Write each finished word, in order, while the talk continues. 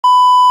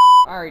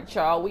Alright,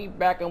 y'all, we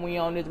back and we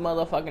on this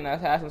motherfucking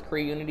Assassin's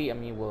Creed Unity. I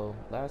mean, well,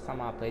 last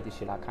time I played this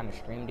shit, I kind of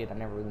streamed it. I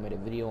never really made a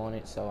video on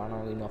it, so I don't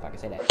really know if I can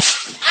say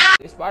that.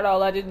 Despite all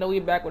that, just know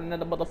we back with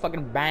another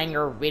motherfucking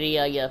banger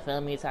video, you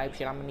feel me, type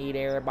shit. I'm gonna need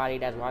everybody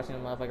that's watching the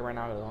motherfucker right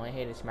now to go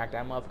ahead and smack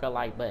that motherfucker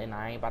like button.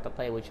 I ain't about to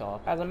play with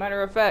y'all. As a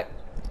matter of fact,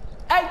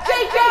 hey,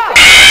 Jacob!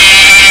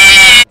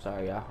 I'm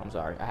sorry, y'all. I'm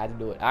sorry. I had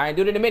to do it. I ain't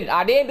do it in a minute.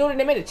 I didn't do it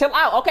in a minute. Chill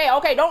out.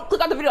 Okay. Don't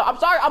click on the video. I'm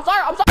sorry.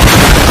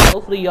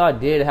 Hopefully y'all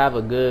did have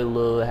a good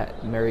little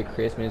Merry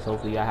Christmas.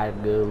 Hopefully y'all had a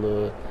good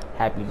little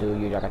Happy New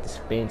Year. Y'all got to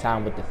spend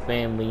time with the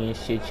family and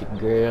shit. Your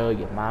girl,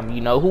 your mom,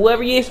 you know,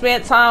 whoever you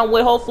spent time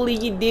with. Hopefully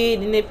you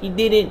did. And if you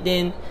didn't,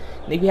 then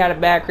if you had a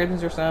bad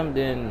Christmas or something,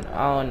 then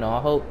I don't know.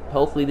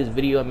 Hopefully this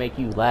video will make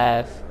you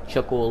laugh,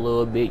 chuckle a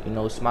little bit, you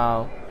know,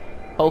 smile.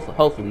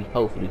 Hopefully.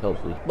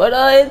 But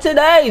in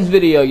today's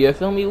video, you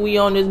feel me? We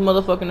on this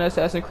motherfucking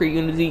Assassin's Creed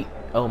Unity.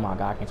 Oh my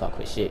god, I can't talk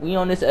for shit. We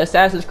on this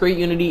Assassin's Creed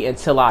Unity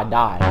until I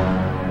die.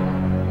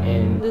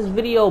 And this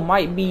video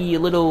might be a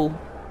little,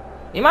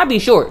 it might be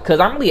short,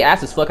 because I'm really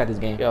ass as fuck at this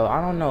game. Yo, I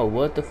don't know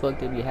what the fuck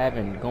they be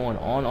having going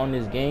on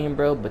this game,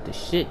 bro, but the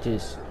shit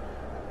just,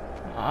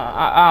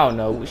 I don't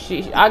know.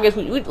 I guess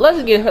let's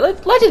just get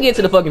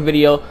into the fucking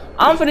video.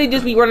 I'm finna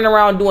just be running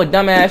around doing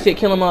dumbass shit,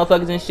 killing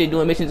motherfuckers and shit,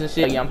 doing missions and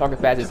shit. Yeah, I'm talking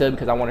fast as hell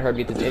because I wanted her to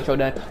get this intro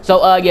done.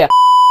 So yeah.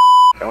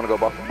 I wanna go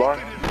off the bar.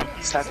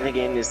 Stop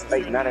nigga in this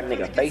face, not a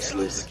nigga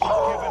faceless.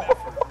 That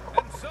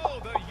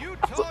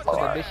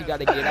bitch, you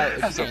gotta get out if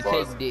you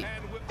can't take dick.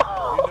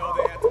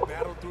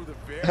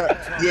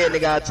 Yeah,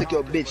 nigga, I took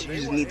your bitch. You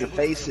just need to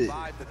face it.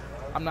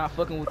 I'm not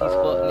fucking with these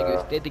fuck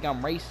niggas. They think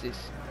I'm racist.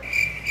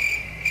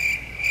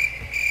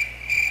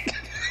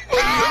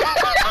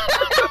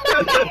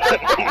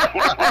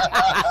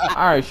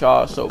 Alright,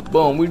 y'all, so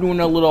boom, we're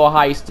doing a little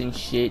heist and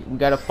shit. We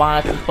gotta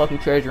find some fucking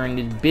treasure in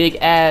this big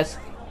ass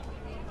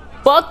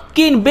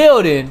fucking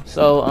building.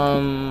 So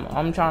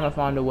I'm trying to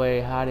find a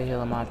way. How the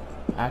hell am I?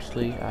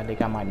 Actually, I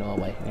think I might know a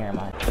way. Never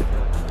mind.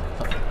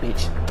 Fucking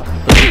bitch.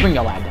 Bring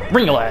your ass down.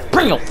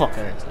 Bring your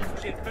fucking ass down.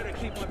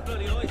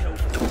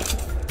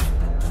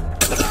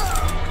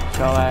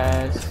 Your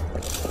ass.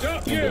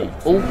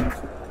 Oh.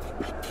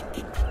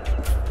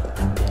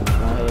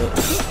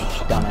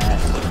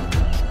 Dumbass.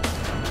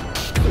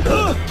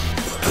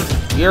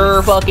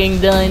 You're fucking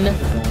done. Go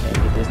ahead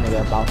and get this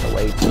nigga about the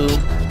way too.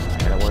 I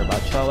gotta worry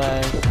about your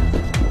ass.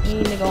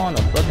 You nigga on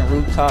the fucking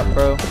rooftop,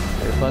 bro.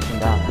 You're fucking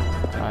down.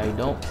 I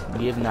don't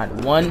give not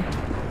one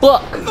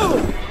fuck.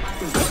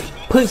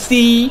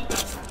 Pussy.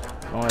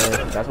 Go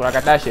ahead. That's what I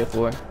got that shit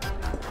for.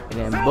 And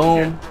then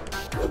boom.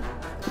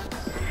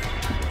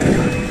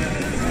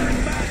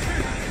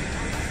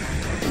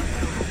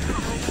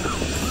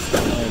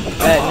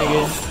 That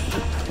nigga.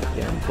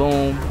 Then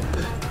boom.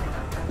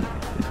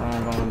 What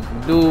I'm gonna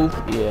do,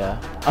 yeah.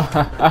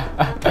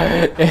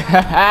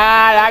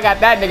 I got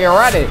that nigga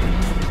running.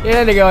 Yeah,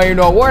 that nigga don't even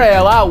know where the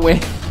hell I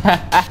went.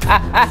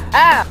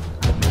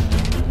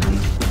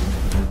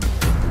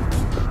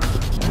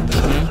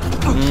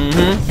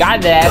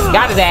 Got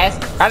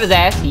his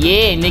ass.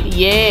 Yeah,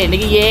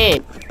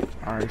 nigga.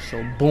 Alright,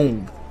 so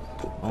boom.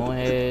 Go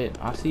ahead.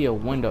 I see a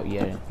window.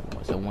 Yeah,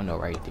 there's a window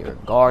right there.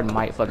 Guard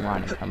might fucking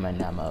run and come in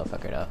that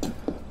motherfucker though.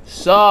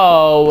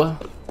 So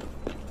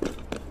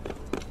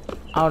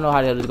I don't know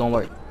how the hell this is gonna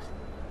work.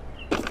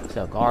 There's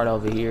a guard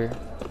over here.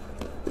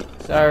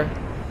 Sir.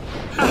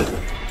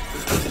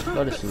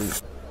 Go to sleep.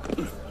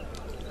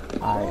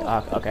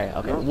 Alright, okay.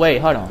 Wait,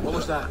 hold on. What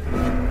was that?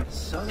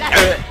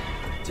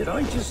 Did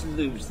I just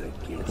lose the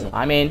kid?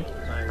 I'm in.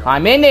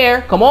 Climb in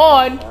there. Come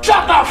on.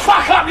 Shut the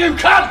fuck up, you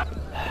cunt!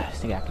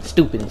 This nigga acting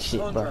stupid and shit,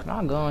 bro.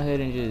 I'll go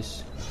ahead and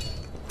just.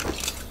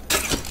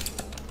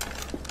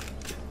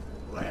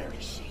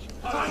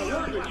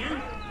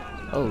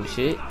 Oh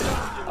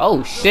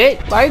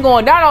shit. Why you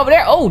going down over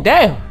there? Oh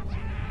damn.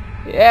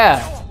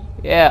 Yeah.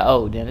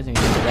 Oh damn, this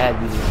nigga bad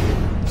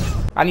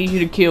shit. I need you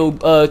to kill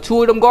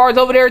 2 of them guards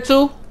over there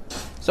too.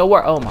 So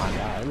where? Oh my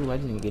god. Ooh, I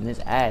just need to get his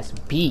ass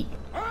beat.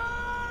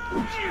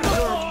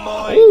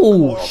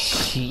 Ooh,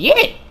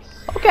 shit.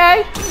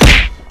 Okay.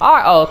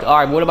 Alright,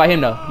 alright, what about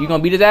him though? You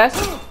gonna beat his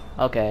ass?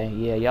 Okay,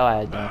 yeah, y'all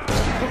ass done.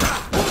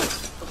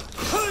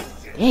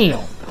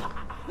 Damn.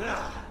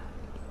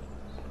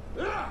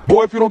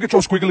 Boy, if you don't get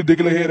your squiggly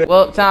diggly head.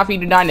 Well, time for you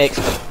to die next.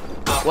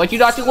 What, you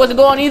thought you wasn't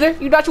going either?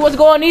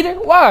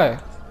 Why?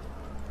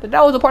 But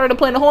that was a part of the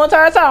plan the whole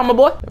entire time, my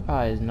boy. There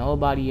probably is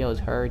nobody else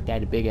heard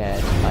that big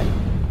ass fight.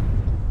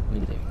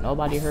 Neither.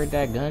 Nobody heard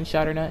that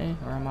gunshot or nothing?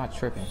 Or am I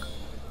tripping?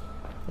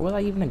 Was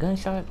that even a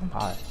gunshot?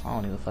 I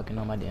don't even fucking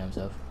know my damn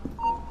self.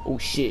 Oh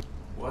shit.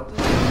 What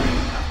the?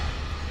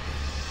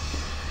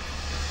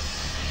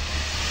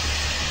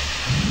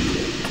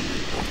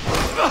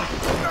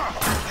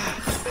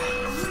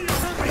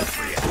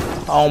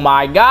 Oh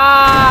my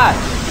god!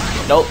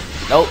 Nope.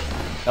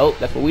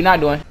 That's what we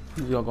not doing.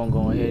 We're gonna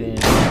go ahead and.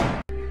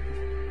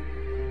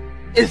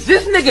 Is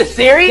this nigga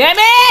serious? Damn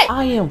it!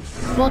 I am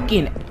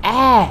fucking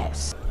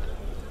ass.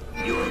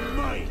 You're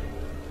mine.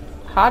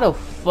 How the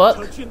fuck?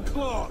 Touch and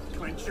claw,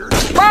 clencher.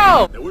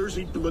 Bro! Now where's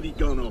he bloody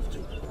gone off to?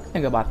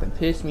 Think about to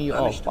piss me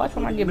off. Watch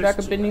when I get back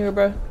up in here,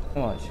 bro.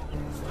 Watch.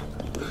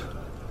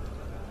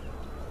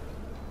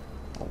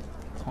 Oh,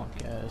 punk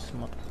ass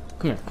mother.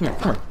 Come here,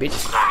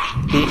 bitch.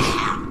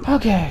 Bitch.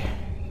 Okay.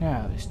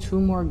 Now, there's 2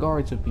 more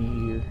guards up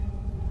in here.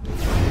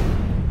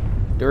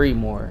 3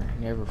 more.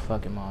 Never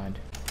fucking mind.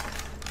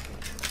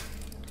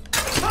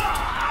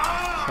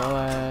 So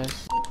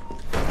ass.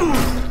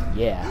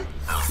 Yeah.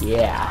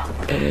 Yeah.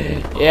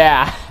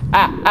 Yeah.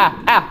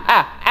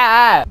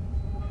 Ah.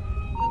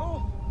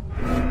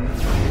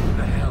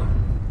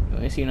 You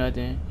ain't see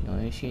nothing. You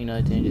ain't see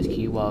nothing. Just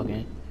keep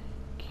walking.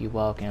 Keep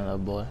walking, little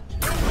boy.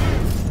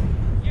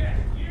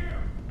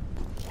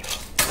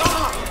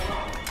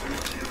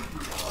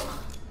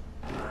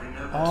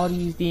 All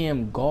these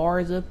damn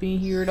guards up in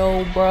here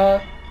though,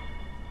 bruh.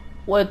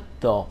 What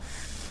the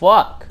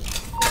fuck?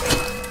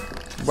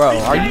 Bro,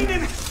 are you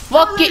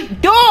fucking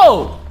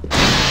dude?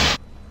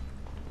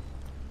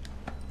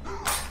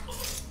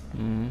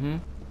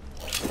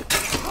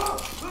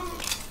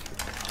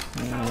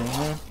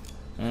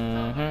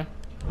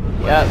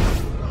 Yep.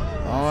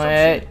 Go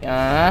ahead.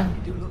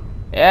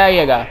 There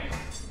you go.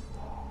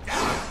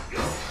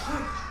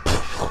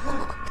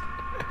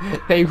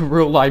 They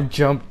real life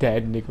jumped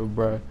that nigga,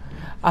 bro.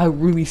 I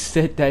really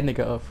set that nigga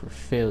up for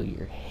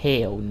failure.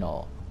 Hell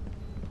no.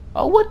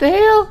 Oh, what the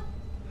hell?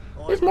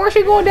 Is more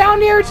shit going down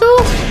there too?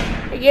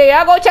 Yeah,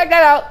 y'all go check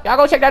that out. Y'all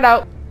go check that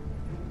out.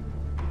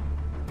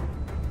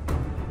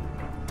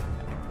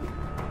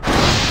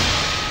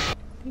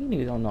 These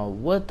niggas don't know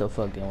what the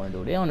fuck they want to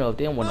do. They don't know if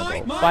they want to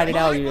go fight it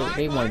out here.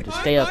 They want to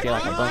stay up there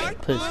like a bunch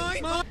of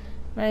pussies.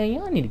 Man,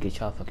 y'all need to get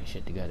y'all fucking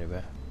shit together,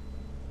 bro.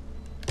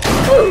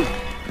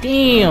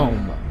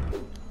 Damn.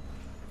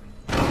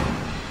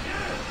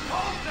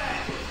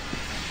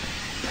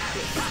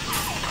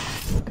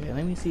 Okay,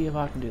 let me see if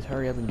I can just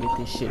hurry up and get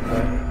this shit, bro.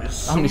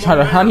 I'm trying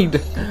to hurry up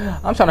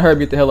and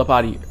get the hell up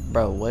out of here.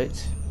 Bro,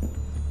 what?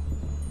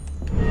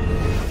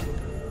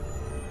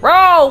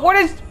 Bro, what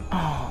is...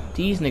 Oh,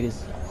 these niggas...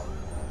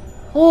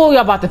 Oh,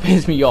 y'all about to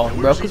piss me off,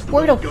 bro. Cause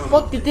where the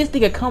fuck did this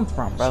nigga come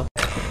from, bro?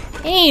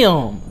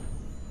 Damn.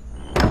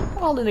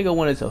 All the nigga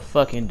wanted to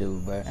fucking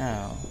do, bro.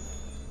 Ow.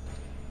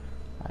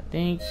 I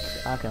think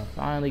I can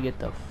finally get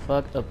the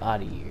fuck up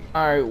out of here.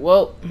 Alright,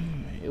 well,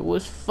 it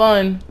was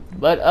fun.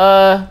 But,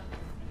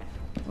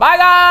 bye,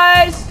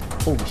 guys!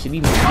 Oh, shit,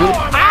 even good.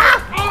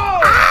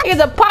 Ah! He's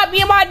a pop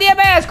me in my damn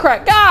ass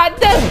crack. God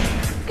damn!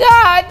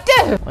 God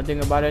damn! One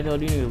thing about it, though,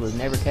 these niggas was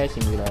never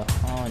catching me, though.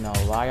 I don't know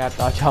why I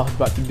thought y'all was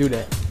about to do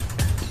that.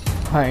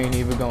 I ain't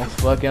even gonna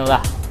fucking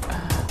lie.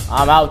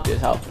 I'm out this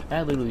house.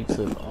 That literally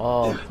took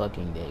all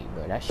fucking day,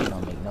 bro. That shit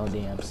don't make no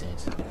damn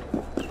sense.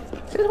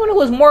 Since when it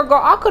was more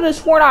I could have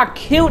sworn I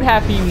killed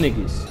half of you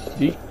niggas.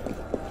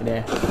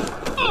 There.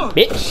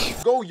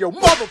 Bitch. Go your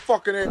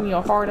motherfucking ass. Give me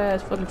a hard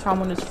ass fucking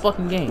time on this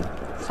fucking game.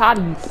 Tired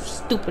of you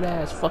stupid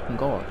ass fucking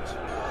guards.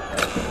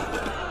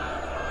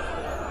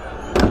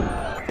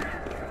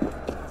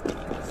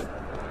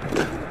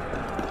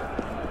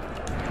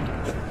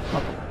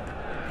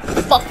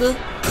 Fucker.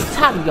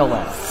 Tired of your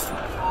ass.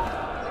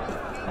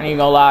 I ain't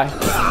gonna lie.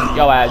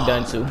 Your ass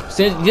done too.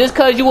 Since just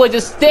cause you was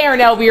just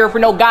staring over here for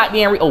no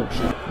goddamn oh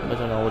shit. You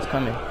don't know what's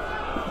coming.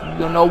 You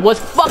don't know what's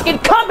fucking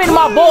coming,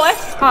 my boy.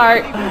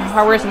 Alright,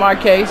 I rest my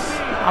case.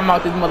 I'm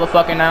out this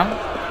motherfucker now.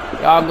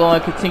 Y'all go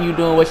and continue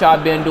doing what y'all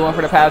been doing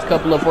for the past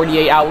couple of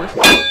 48 hours.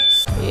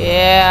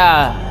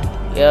 Yeah.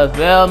 You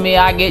feel me?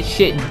 I get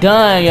shit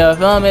done. You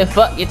feel me?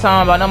 Fuck you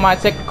talking about. I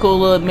might take a cool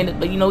little minute,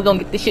 but you know we gonna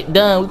get this shit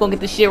done. We gonna get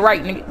this shit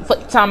right, nigga.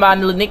 Fuck you talking about,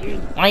 little nigga.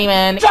 Hey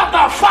man. Shut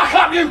the fuck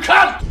up, you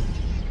cunt!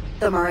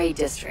 The Marais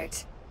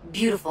District.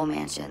 Beautiful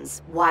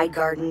mansions, wide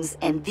gardens,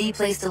 and the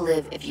place to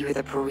live if you were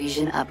the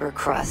Parisian upper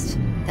crust.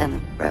 Then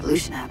the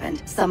revolution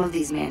happened. Some of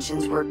these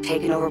mansions were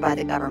taken over by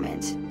the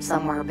government.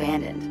 Some were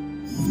abandoned.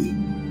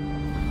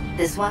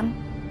 This one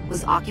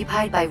was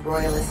occupied by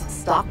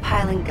royalists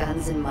stockpiling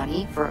guns and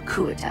money for a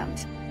coup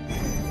attempt.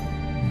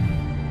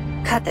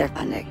 Cut their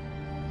funding.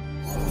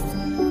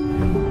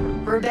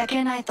 Rebecca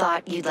and I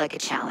thought you'd like a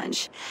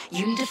challenge.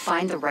 You need to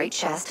find the right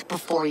chest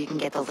before you can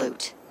get the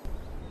loot.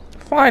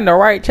 Find the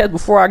right chest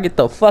before I get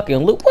the fucking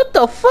loot. What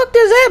the fuck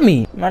does that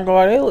mean? My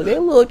God, they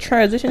little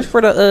transitions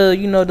for the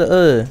you know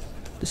the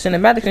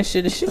cinematics and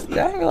shit. The shit,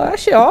 that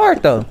shit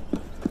hard though.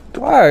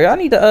 Alright, y'all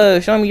need to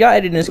show me y'all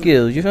editing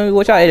skills. You feel me?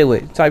 What y'all edit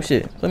with? Type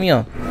shit. Let me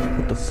on.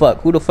 What the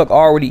fuck? Who the fuck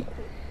already?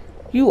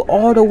 You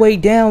all the way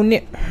down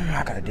there.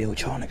 I gotta deal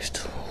with y'all niggas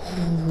too.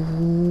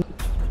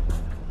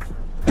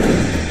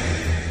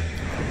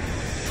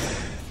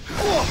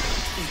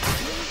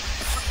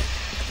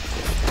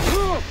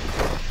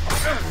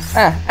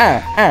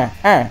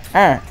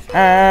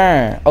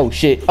 Oh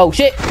shit. Oh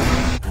shit.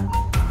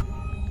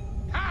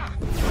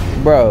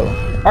 Bro,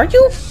 are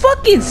you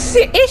fucking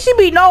sick? It should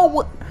be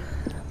no.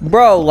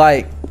 Bro,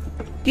 like,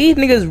 these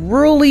niggas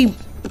really.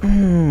 Oh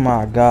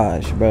my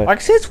gosh, bro.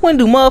 Like, since when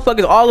do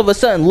motherfuckers all of a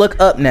sudden look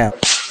up now?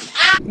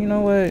 You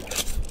know what?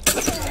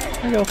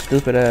 Your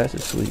stupid ass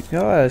is asleep.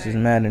 Your ass is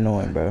mad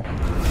annoying, bro.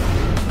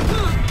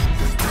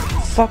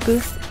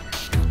 Fucker.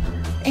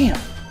 Damn.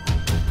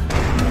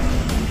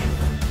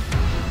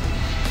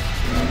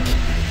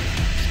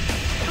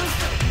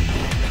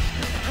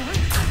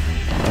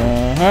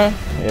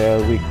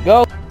 There we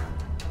go.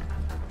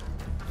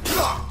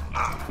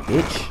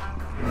 Bitch.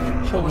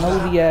 Your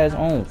nosy ass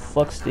on,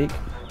 fuck stick.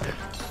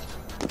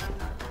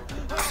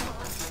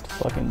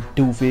 Fucking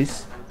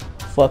doofus.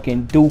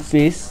 Fucking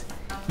doofus.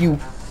 You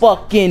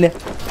fucking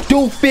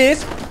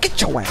doofus.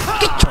 Get your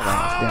ass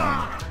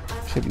down.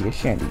 Should be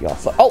ashamed of y'all.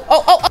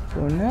 Oh.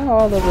 So now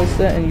all of a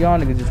sudden y'all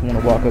niggas just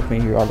wanna walk up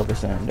in here all of a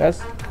sudden.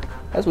 That's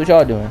what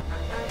y'all doing.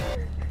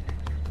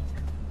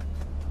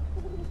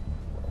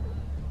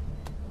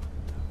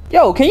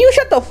 Yo, can you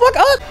shut the fuck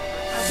up?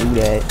 Do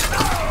that.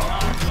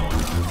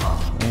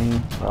 And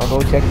I'll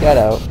go check that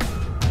out.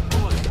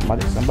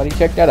 Somebody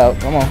check that out.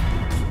 Come on.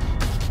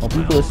 Oh,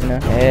 people listening.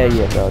 There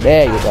you go.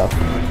 There you go.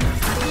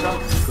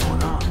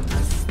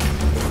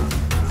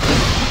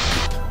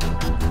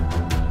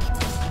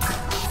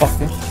 Fuck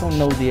this. Your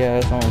nosy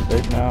ass on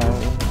right now.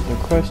 The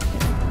question.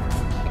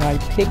 Can I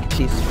pick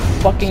this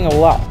fucking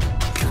lock?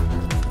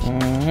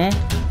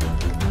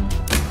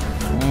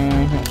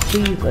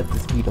 Please let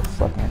this be the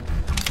fucking.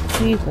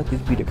 Please let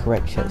this be the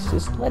correct chest.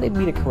 Just let it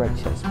be the correct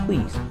chest.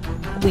 Please.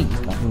 Please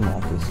don't do me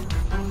like this.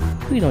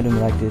 Please don't do me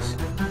like this.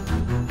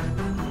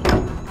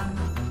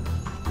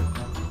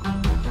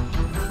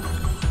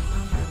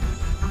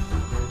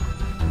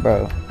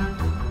 Bro.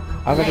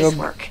 I gotta Nice go.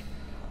 work.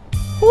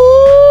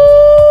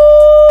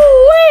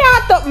 Ooh, way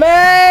out the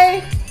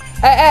man.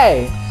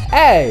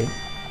 Hey.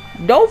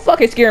 Don't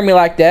fucking scare me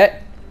like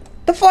that.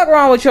 The fuck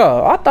wrong with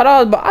y'all? I thought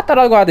I was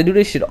gonna have to do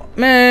this shit.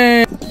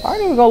 Man, I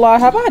ain't even gonna lie.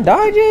 Have I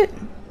died yet?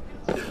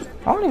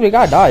 I don't even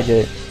got died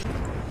yet.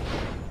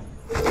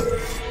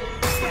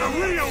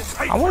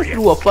 I want to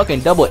do a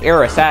fucking double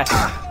air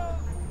assassin.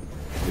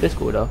 This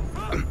cool though.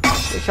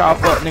 What y'all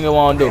fuck nigga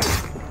wanna do?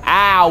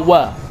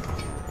 Ow!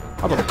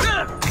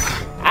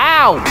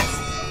 Ow!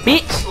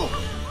 Bitch!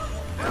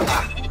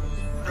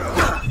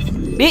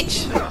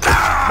 Bitch!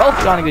 Both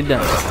of y'all niggas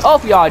done.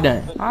 Both of y'all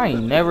done. I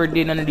ain't never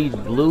did none of these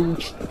blue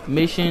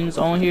missions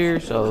on here,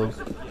 so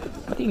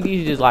I think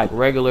these are just like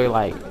regular,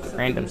 like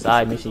random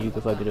side missions you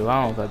can fucking do.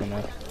 I don't fucking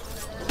know.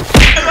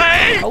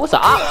 Oh, what's the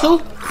op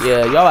too?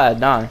 Yeah, y'all ass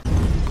dying.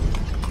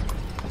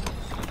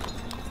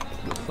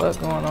 What's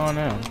going on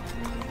now?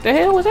 What the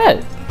hell was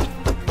that?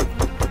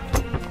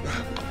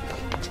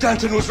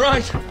 Stanton was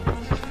right.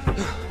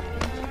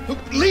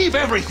 Leave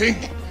everything.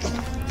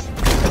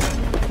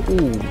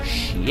 Ooh,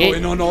 shit.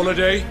 Going on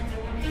holiday?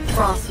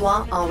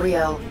 Francois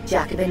Henriot,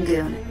 Jacobin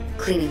goon,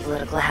 cleaning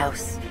political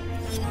house.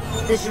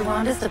 The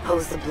Girondists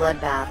opposed the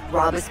bloodbath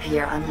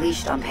Robespierre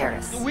unleashed on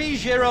Paris. We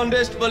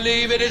Girondists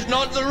believe it is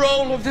not the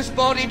role of this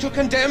body to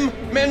condemn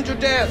men to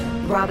death.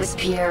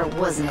 Robespierre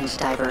wasn't into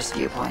diverse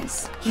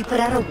viewpoints. He put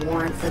out a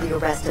warrant for the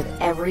arrest of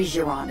every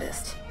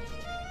Girondist.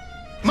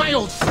 My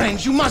old friend,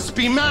 you must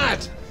be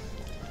mad.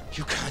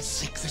 You can't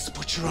seek this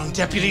butcher on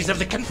deputies of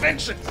the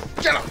convention.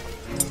 Get up.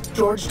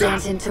 George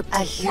Danton took a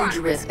huge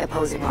risk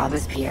opposing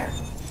Robespierre.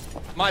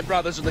 My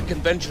brothers of the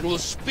convention will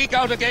speak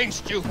out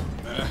against you.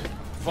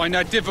 Find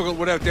that difficult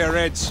without their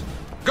heads.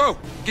 Go!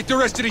 Get the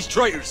rest of these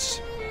traitors!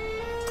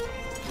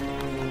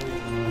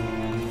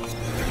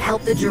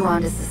 Help the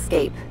Girondists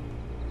escape.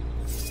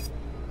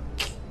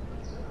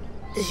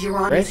 The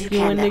Girondists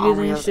Rescuing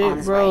niggas and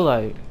shit, bro.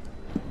 Like,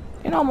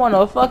 and I'm on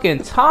a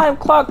fucking time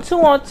clock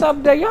too. On top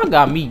of that, y'all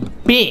got me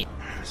bent.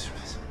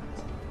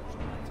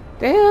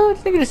 The hell, this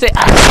nigga just say.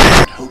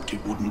 I hoped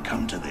it wouldn't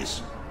come to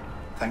this.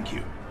 Thank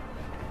you.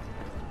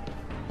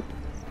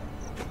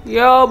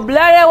 Yo,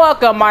 bloody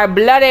welcome, my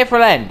bloody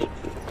friend.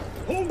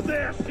 Hold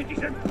there,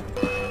 citizen.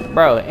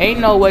 Bro, ain't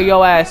no way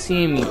your ass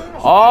seeing me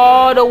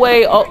all the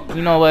way up.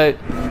 You know what?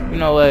 You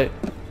know what?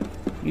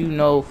 You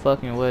know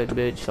fucking what,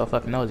 bitch? So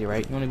fucking nosy,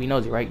 right? You wanna be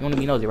nosy, right? You wanna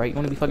be nosy, right? You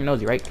wanna be fucking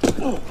nosy, right?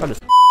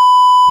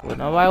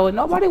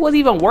 Nobody was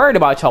even worried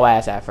about your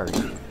ass at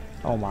first.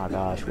 Oh my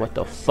gosh, what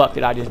the fuck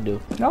did I just do?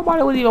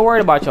 Nobody was even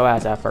worried about your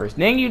ass at first.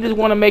 Then you just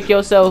wanna make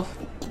yourself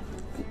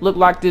look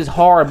like this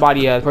hard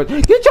body ass person.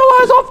 Get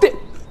your ass off there!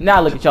 Now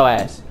look at your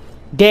ass.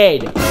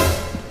 Dead.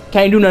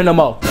 Can't do nothing no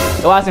more.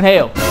 Your ass in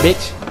hell,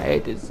 bitch. I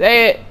hate to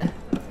say it,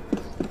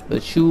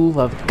 but you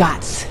have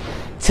got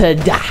to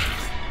die.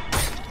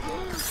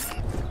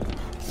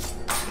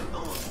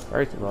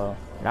 First of all,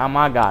 not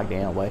my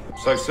goddamn way.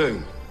 So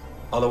soon.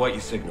 I'll await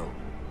your signal.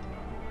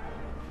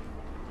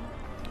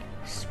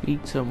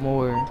 Speak to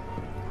more.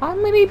 How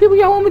many people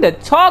y'all want me to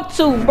talk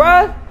to,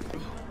 bruh?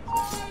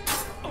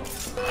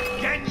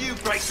 Can you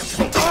break the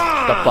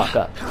The fuck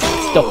up.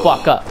 The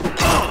fuck up.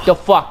 The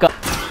fuck up.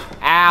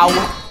 Ow.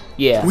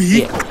 Yeah.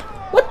 Oui. Yeah.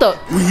 What the?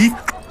 Oui.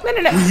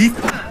 No. Oui.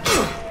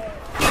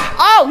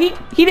 Oh,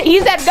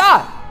 he's that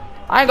guy.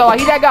 I ain't gonna lie,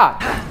 he's that guy.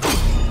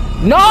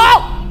 No!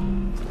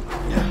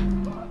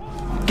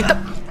 Get the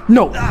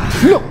no.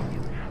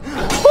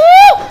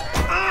 Woo!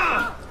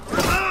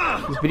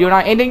 This video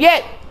not ending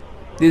yet.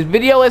 This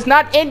video is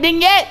not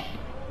ending yet.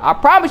 I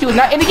promise you it's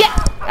not ending yet.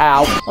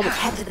 Ow.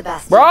 Head to the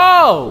best.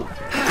 Bro!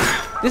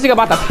 This nigga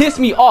about to piss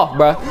me off,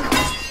 bro.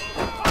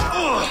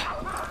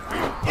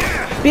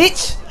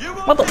 Bitch!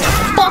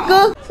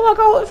 Motherfucker! I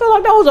feel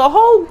like that was a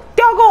whole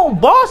doggone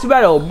boss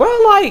battle, bro.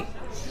 Like,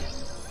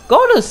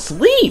 Go to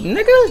sleep,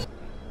 nigga.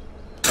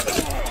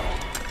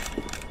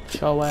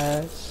 Show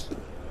ass.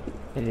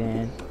 And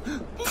then,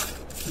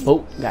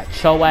 oh, got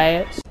show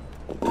ass.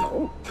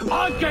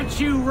 I'll get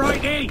you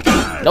right in.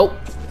 Nope.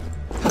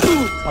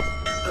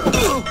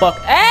 Fuck.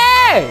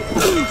 Hey!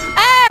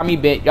 Hey! Got me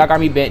bit. Y'all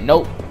got me bit.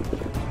 Nope.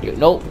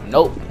 Nope.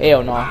 Nope.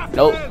 Hell no.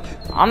 Nope.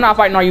 I'm not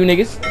fighting all you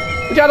niggas.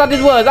 What y'all thought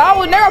this was? I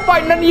was never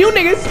fighting none of you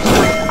niggas.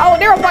 I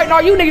was never fighting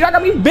all you niggas. Y'all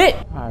got me bit.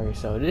 Alright,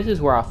 so this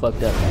is where I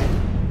fucked up, man.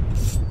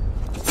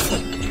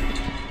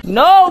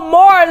 No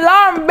more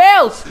alarm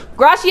bells.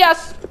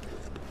 Gracias.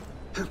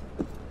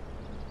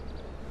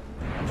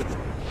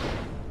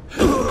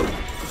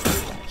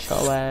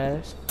 Show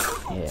ass.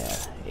 Yeah.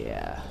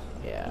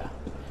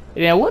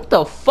 And then what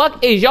the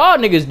fuck is y'all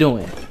niggas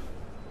doing?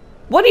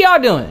 What are y'all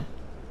doing?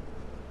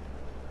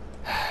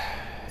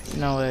 You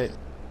know what?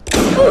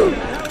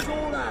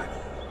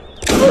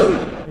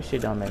 This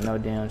shit don't make no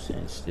damn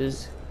sense.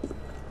 This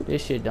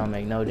shit don't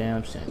make no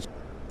damn sense.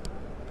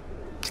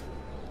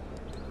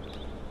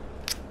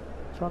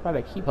 So I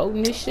gotta keep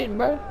holding this shit,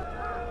 bro.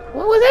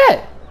 What was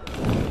that?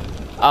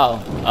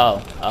 Oh.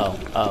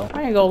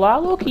 I ain't gonna lie,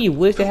 low-key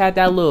wish they had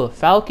that little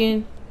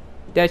falcon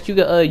that you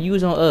could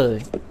use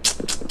on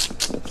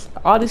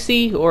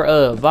Odyssey or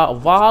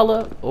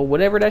Valhalla or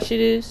whatever that shit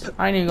is.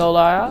 I ain't even gonna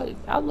lie,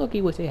 I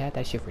low-key wish they had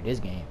that shit for this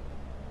game.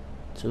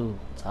 Too,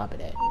 on top of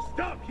that.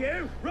 Stop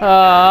you!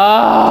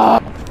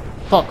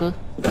 Fucker.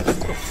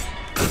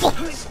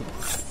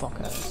 Fuck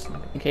us.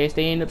 In case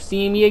they end up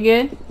seeing me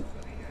again.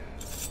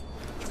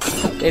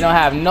 They don't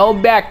have no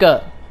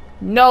backup.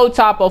 No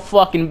type of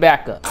fucking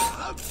backup.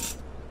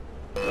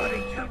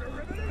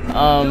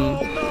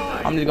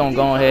 I'm just gonna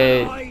go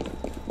ahead.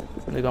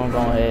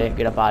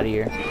 Get up out of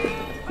here.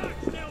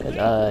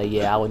 Cause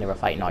yeah, I was never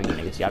fighting all you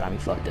niggas. Y'all got me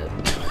fucked up.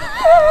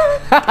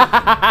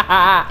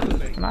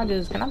 Can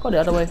I go the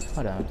other way?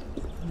 Hold on.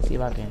 Let's see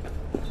if I can.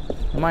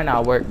 It might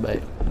not work, but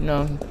you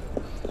know,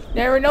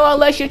 never know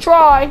unless you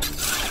try.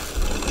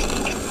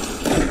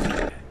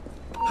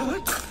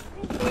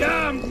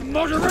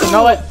 You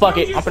know what? Fuck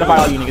it. I'm finna fight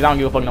all you niggas. I don't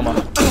give a fuck no more.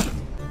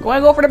 Go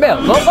ahead and go for the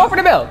bell. Go for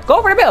the bell.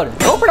 Go for the building.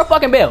 Go for the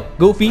fucking bell.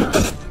 Goofy.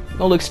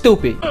 Don't look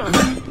stupid.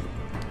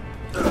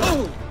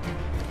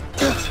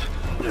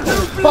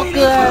 Fuck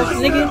ass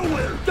nigga.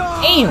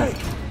 Damn.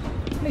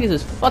 Niggas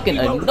is fucking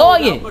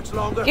annoying.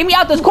 Get me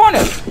out this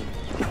corner.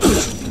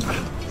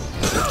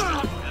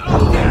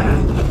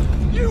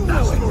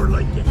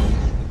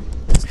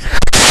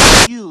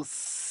 You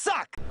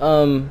suck.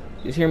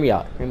 Just hear me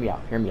out.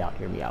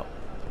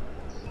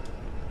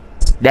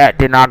 That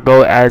did not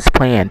go as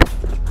planned.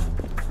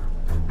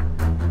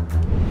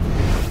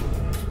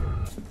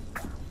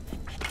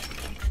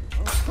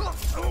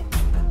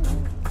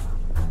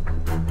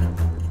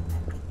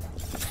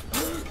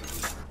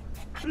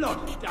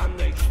 Bloody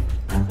damnation.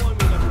 Find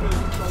me the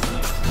food from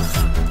there.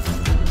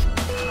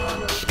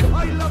 I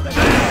love the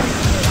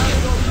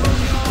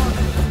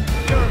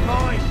you're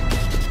mine.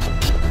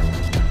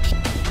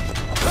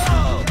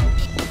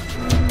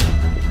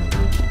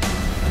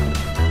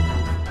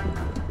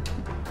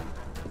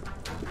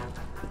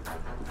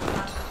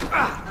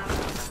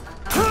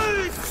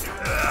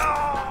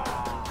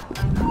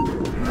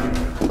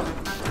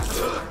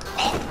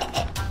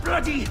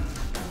 Bloody!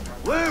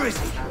 Where is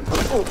he?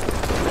 Oh.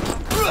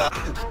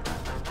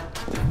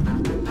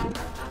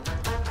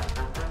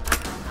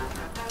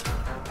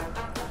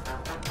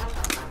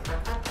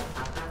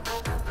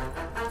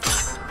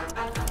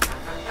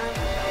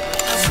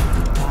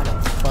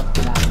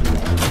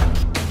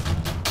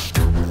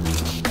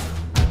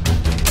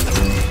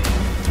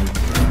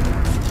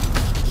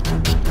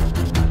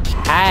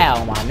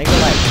 How, my nigga?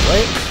 Like,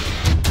 what?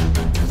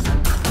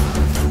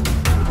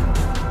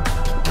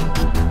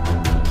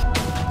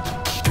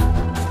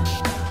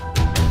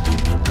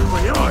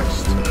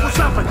 What's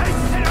happening?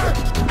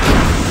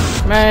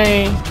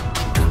 Man,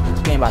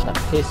 this game about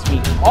to piss me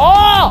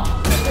off.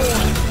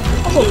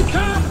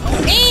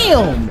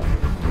 Damn!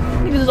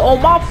 Niggas is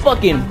on my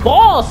fucking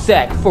ball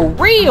sack for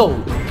real.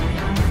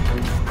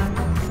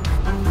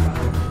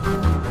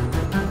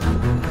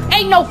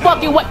 Ain't no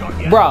fucking way,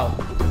 bro.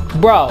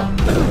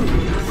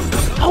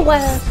 Oh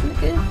ass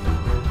nigga.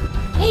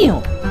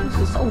 Damn, this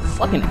is so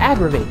fucking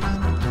aggravating.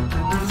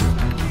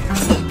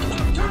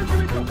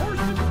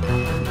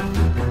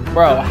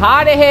 Bro,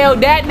 how the hell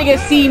that nigga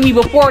see me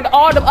before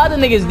all the other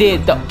niggas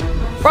did though?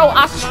 Bro,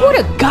 I swear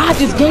to God,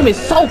 this game is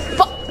so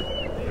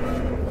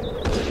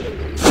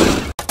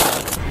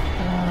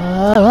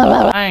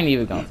I ain't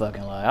even gonna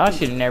fucking lie. I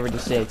should have never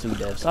just said 2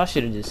 deaths. I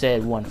should have just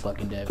said 1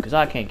 fucking death, because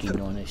I can't keep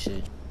doing this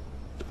shit.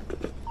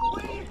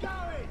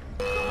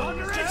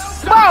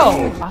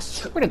 Bro! I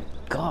swear to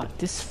God,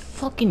 this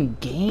fucking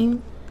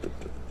game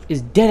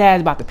is dead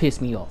ass about to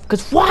piss me off.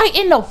 Cause why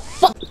in the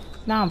fuck?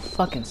 Now I'm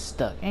fucking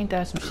stuck. Ain't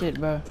that some shit,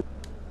 bro?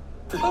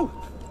 Oh.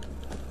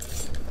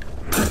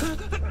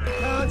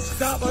 Can't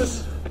stop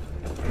us.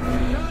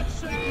 Can't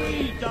set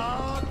me,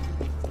 dog.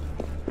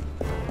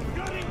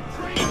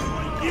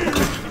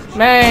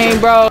 Man,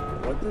 bro.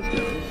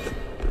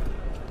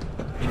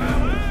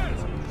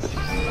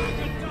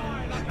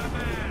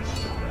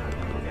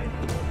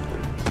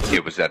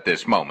 It was at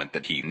this moment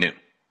that he knew.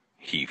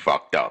 He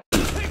fucked up.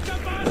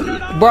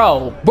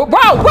 Bro.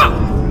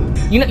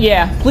 You know,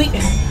 yeah, please.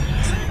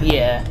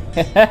 Yeah.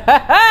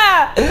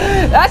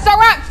 That's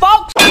alright,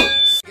 folks.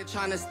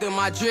 Tryna steal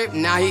my drip,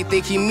 now he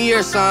think he me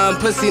or something.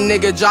 Pussy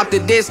nigga dropped the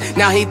disc,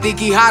 now he think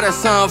he hot or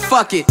something.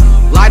 Fuck it,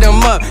 light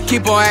him up,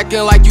 keep on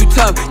acting like you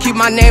tough. Keep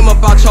my name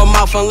up out your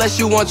mouth unless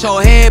you want your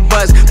head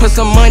bust. Put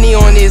some money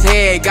on his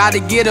head,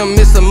 gotta get him,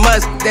 it's a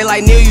must. They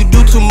like, Neil, you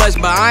do too much,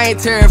 but I ain't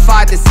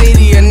terrified the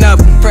city enough.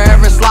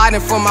 Forever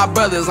sliding for my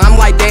brothers, I'm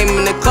like Dame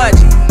in the clutch.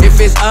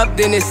 If it's up,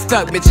 then it's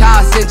stuck, bitch,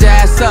 I'll send your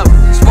ass up.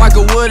 Spark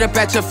a wood up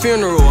at your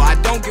funeral, I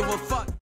don't give a fuck.